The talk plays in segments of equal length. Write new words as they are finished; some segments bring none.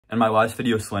In my last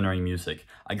video slandering music,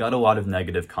 I got a lot of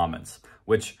negative comments,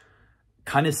 which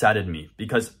kind of saddened me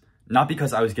because, not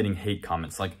because I was getting hate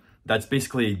comments, like that's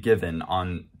basically a given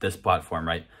on this platform,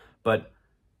 right? But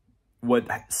what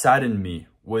saddened me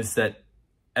was that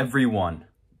everyone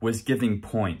was giving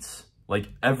points, like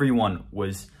everyone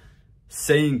was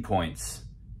saying points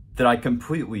that I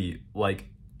completely like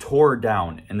tore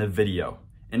down in the video.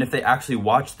 And if they actually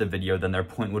watched the video, then their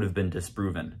point would have been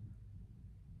disproven.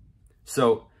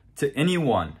 So to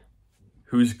anyone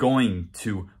who's going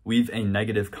to leave a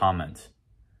negative comment,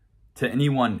 to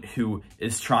anyone who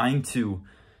is trying to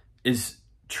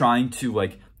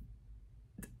like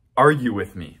argue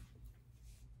with me,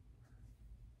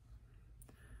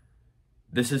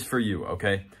 this is for you,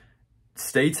 okay?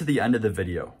 Stay to the end of the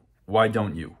video. Why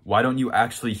don't you? Why don't you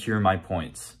actually hear my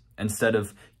points instead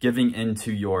of giving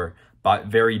into your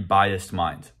very biased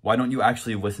mind? Why don't you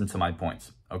actually listen to my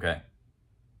points, okay?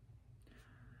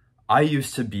 I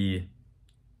used to be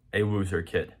a loser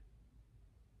kid,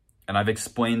 and I've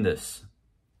explained this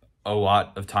a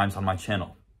lot of times on my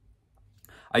channel.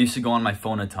 I used to go on my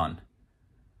phone a ton.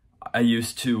 I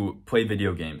used to play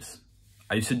video games.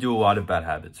 I used to do a lot of bad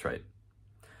habits, right?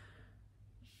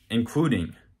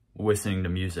 Including listening to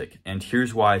music. And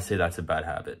here's why I say that's a bad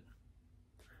habit.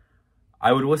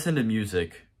 I would listen to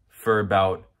music for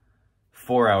about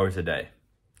 4 hours a day,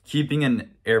 keeping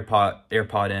an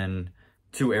AirPod in,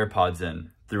 2 AirPods in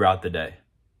throughout the day.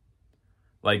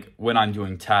 Like when I'm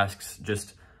doing tasks,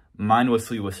 just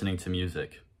mindlessly listening to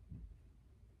music.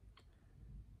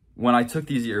 When I took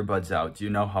these earbuds out, do you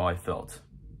know how I felt?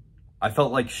 I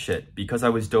felt like shit because I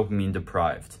was dopamine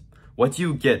deprived. What do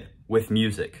you get with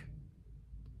music?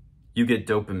 You get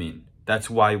dopamine. That's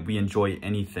why we enjoy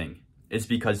anything. It's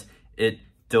because it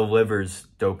delivers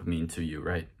dopamine to you,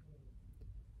 right?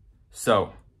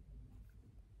 So,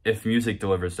 if music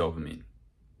delivers dopamine,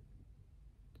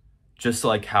 just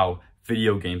like how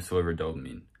video games deliver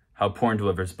dopamine, how porn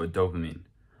delivers dopamine,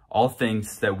 all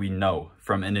things that we know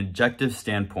from an objective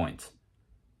standpoint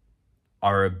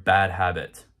are a bad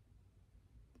habit.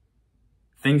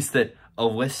 Things that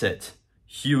elicit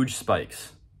huge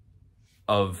spikes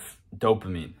of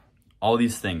dopamine, all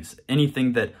these things,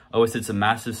 anything that elicits a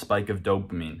massive spike of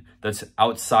dopamine that's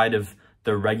outside of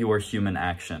the regular human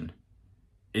action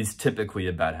is typically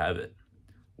a bad habit.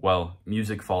 Well,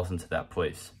 music falls into that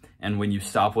place. And when you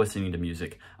stop listening to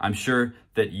music, I'm sure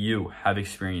that you have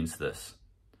experienced this.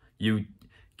 You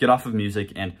get off of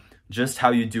music, and just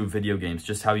how you do video games,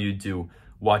 just how you do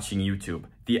watching YouTube,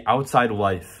 the outside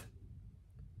life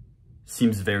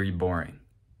seems very boring.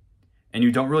 And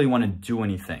you don't really want to do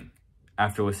anything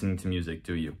after listening to music,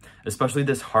 do you? Especially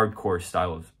this hardcore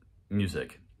style of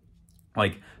music.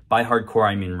 Like, by hardcore,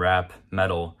 I mean rap,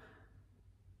 metal,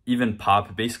 even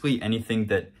pop, basically anything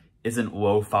that isn't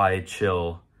lo-fi,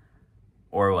 chill,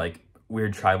 or like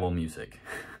weird tribal music.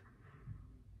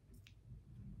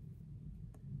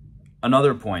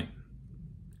 Another point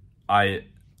I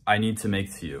need to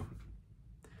make to you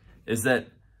is that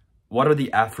what are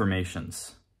the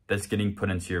affirmations that's getting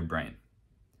put into your brain?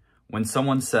 When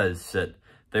someone says that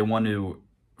they want to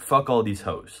fuck all these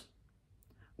hoes,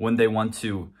 when they want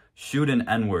to shoot an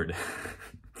N-word,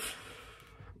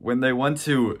 when they want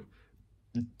to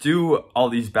do all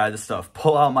these bad stuff,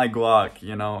 pull out my Glock,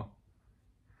 you know?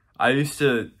 I used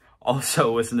to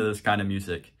also listen to this kind of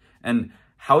music. And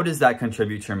how does that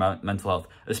contribute to your mental health?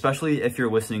 Especially if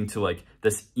you're listening to like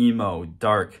this emo,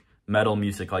 dark metal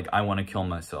music like I Want to Kill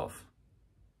Myself.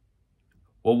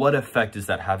 Well, what effect is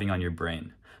that having on your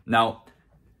brain? Now,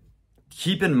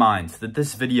 keep in mind that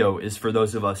this video is for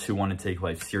those of us who want to take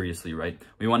life seriously, right?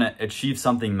 We want to achieve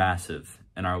something massive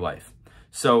in our life.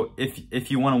 So if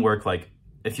you want to work, like,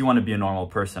 if you want to be a normal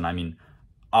person, I mean,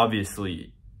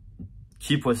 obviously,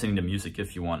 keep listening to music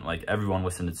if you want. Like, everyone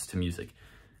listens to music.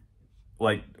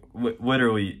 Like,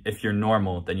 literally, if you're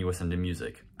normal, then you listen to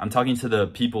music. I'm talking to the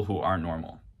people who aren't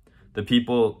normal. The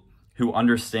people who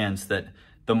understands that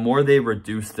the more they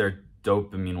reduce their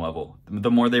dopamine level,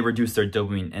 the more they reduce their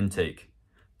dopamine intake,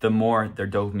 the more their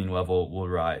dopamine level will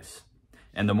rise.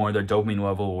 And the more their dopamine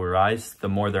level will rise, the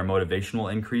more their motivation will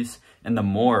increase, and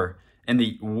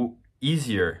the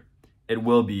easier it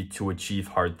will be to achieve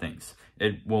hard things.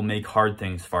 It will make hard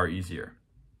things far easier.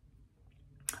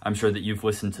 I'm sure that you've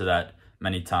listened to that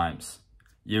many times.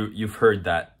 You've heard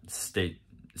that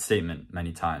statement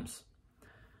many times.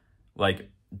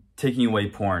 Like, taking away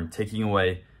porn, taking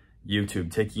away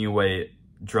YouTube, taking away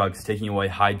drugs, taking away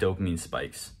high dopamine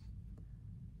spikes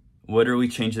literally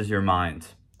changes your mind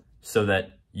so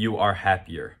that you are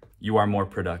happier, you are more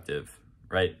productive,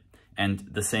 right? And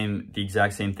the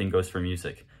exact same thing goes for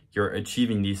music. you're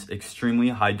achieving these extremely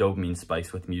high dopamine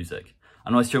spikes with music.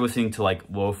 Unless you're listening to like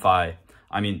lo-fi,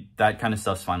 I mean, that kind of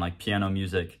stuff's fine, like piano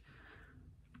music.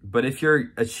 But if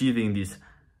you're achieving these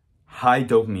high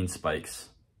dopamine spikes,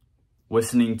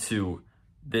 listening to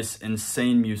this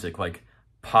insane music like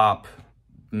pop,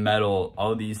 metal,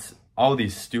 all these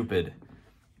stupid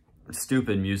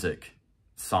music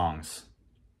songs,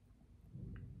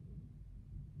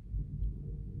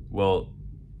 well,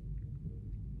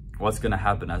 what's going to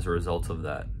happen as a result of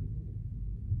that?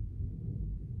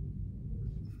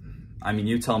 I mean,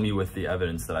 you tell me with the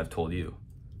evidence that I've told you.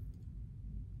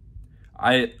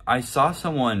 I saw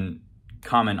someone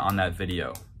comment on that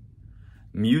video,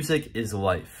 music is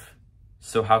life,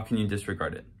 so how can you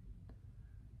disregard it?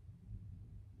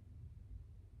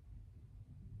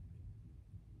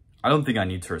 I don't think I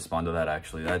need to respond to that,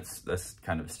 actually. That's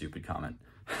kind of a stupid comment.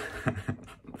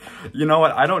 You know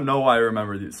what? I don't know why I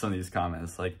remember some of these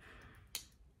comments. Like,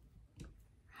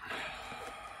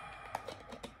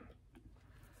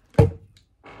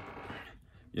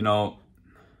 you know,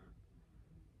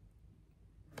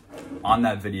 on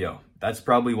that video, that's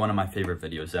probably one of my favorite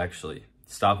videos, actually.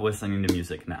 Stop listening to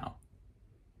music now.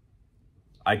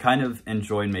 I kind of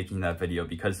enjoyed making that video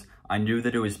because I knew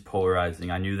that it was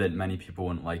polarizing. I knew that many people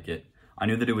wouldn't like it. I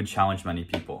knew that it would challenge many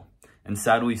people. And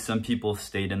sadly, some people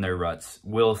stayed in their ruts,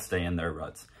 will stay in their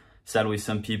ruts. Sadly,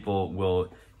 some people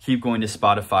will keep going to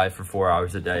Spotify for 4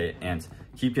 hours a day and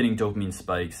keep getting dopamine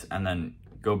spikes and then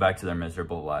go back to their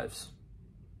miserable lives.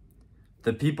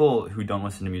 The people who don't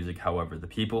listen to music, however, the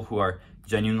people who are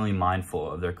genuinely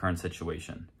mindful of their current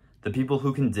situation, the people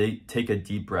who can take a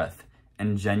deep breath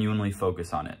and genuinely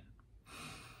focus on it.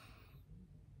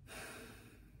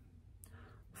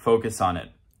 Focus on it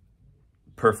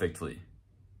perfectly.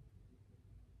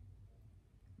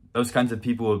 Those kinds of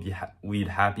people will lead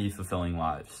happy, fulfilling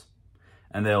lives.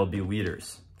 And they'll be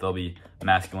leaders. They'll be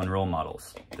masculine role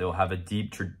models. They'll have a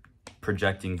deep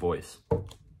projecting voice.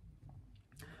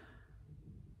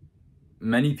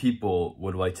 Many people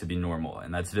would like to be normal,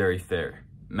 and that's very fair.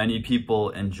 Many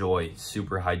people enjoy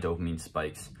super high dopamine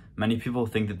spikes. Many people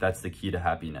think that that's the key to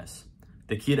happiness.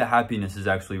 The key to happiness is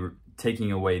actually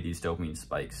taking away these dopamine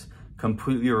spikes,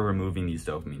 completely removing these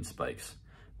dopamine spikes.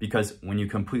 Because when you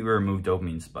completely remove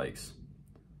dopamine spikes,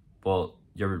 well,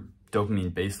 your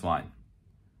dopamine baseline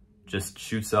just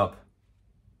shoots up.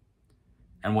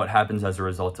 And what happens as a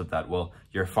result of that? Well,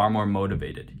 you're far more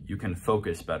motivated. You can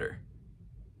focus better.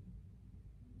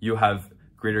 You have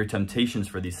greater temptations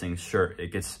for these things. Sure,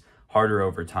 it gets harder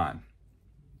over time.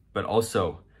 But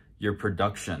also, your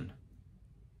production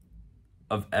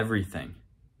of everything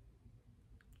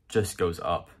just goes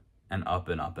up and up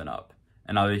and up and up.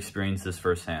 And I've experienced this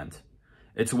firsthand.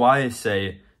 It's why I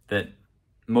say that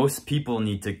most people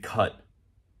need to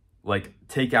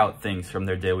take out things from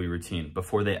their daily routine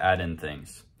before they add in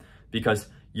things. Because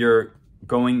you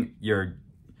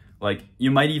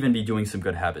might even be doing some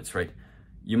good habits, right?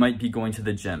 You might be going to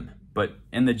the gym, but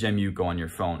in the gym you go on your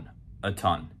phone a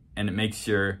ton. And it makes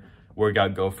your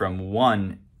workout go from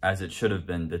 1, as it should have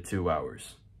been, to 2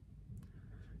 hours.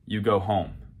 You go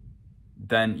home.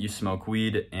 Then you smoke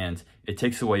weed and it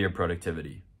takes away your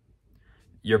productivity.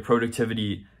 Your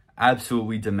productivity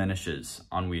absolutely diminishes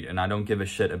on weed. And I don't give a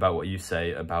shit about what you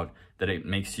say about that it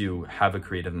makes you have a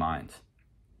creative mind.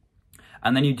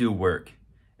 And then you do work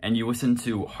and you listen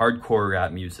to hardcore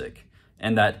rap music,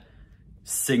 and that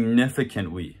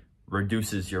significantly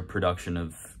reduces your production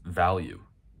of value.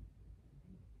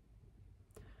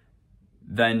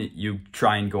 Then you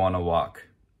try and go on a walk,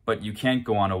 but you can't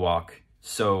go on a walk.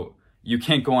 So you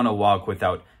can't go on a walk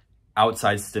without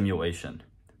outside stimulation.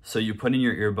 So you put in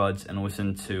your earbuds and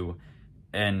listen to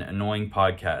an annoying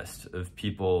podcast of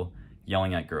people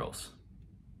yelling at girls.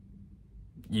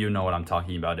 You know what I'm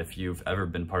talking about if you've ever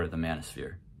been part of the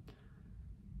manosphere.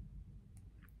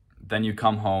 Then you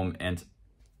come home and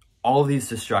all these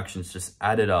distractions just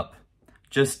added up.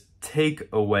 Just take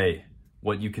away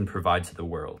what you can provide to the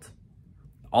world.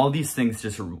 All these things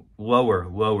just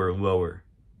lower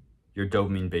your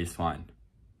dopamine baseline.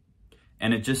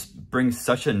 And it just brings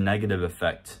such a negative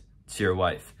effect to your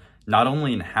life, not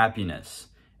only in happiness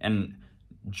and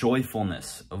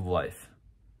joyfulness of life,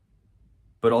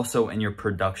 but also in your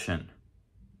production,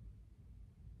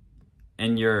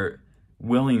 in your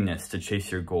willingness to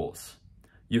chase your goals.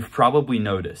 You've probably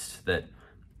noticed that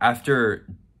after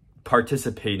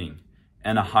participating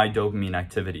in a high dopamine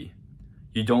activity,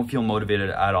 you don't feel motivated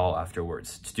at all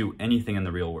afterwards to do anything in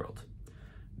the real world.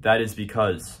 That is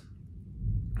because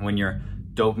when your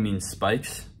dopamine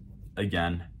spikes,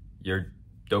 again, your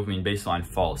dopamine baseline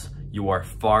falls. You are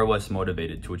far less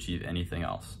motivated to achieve anything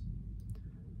else.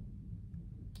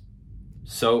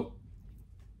 So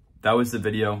that was the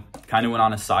video. Kind of went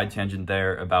on a side tangent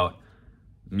there about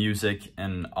music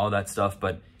and all that stuff.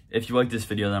 But if you like this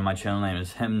video, then my channel name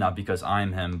is Him, not because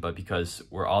I'm him, but because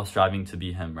we're all striving to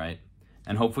be him, right?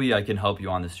 And hopefully I can help you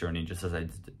on this journey just as I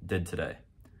did today.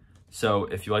 So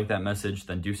if you like that message,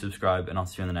 then do subscribe, and I'll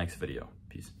see you in the next video.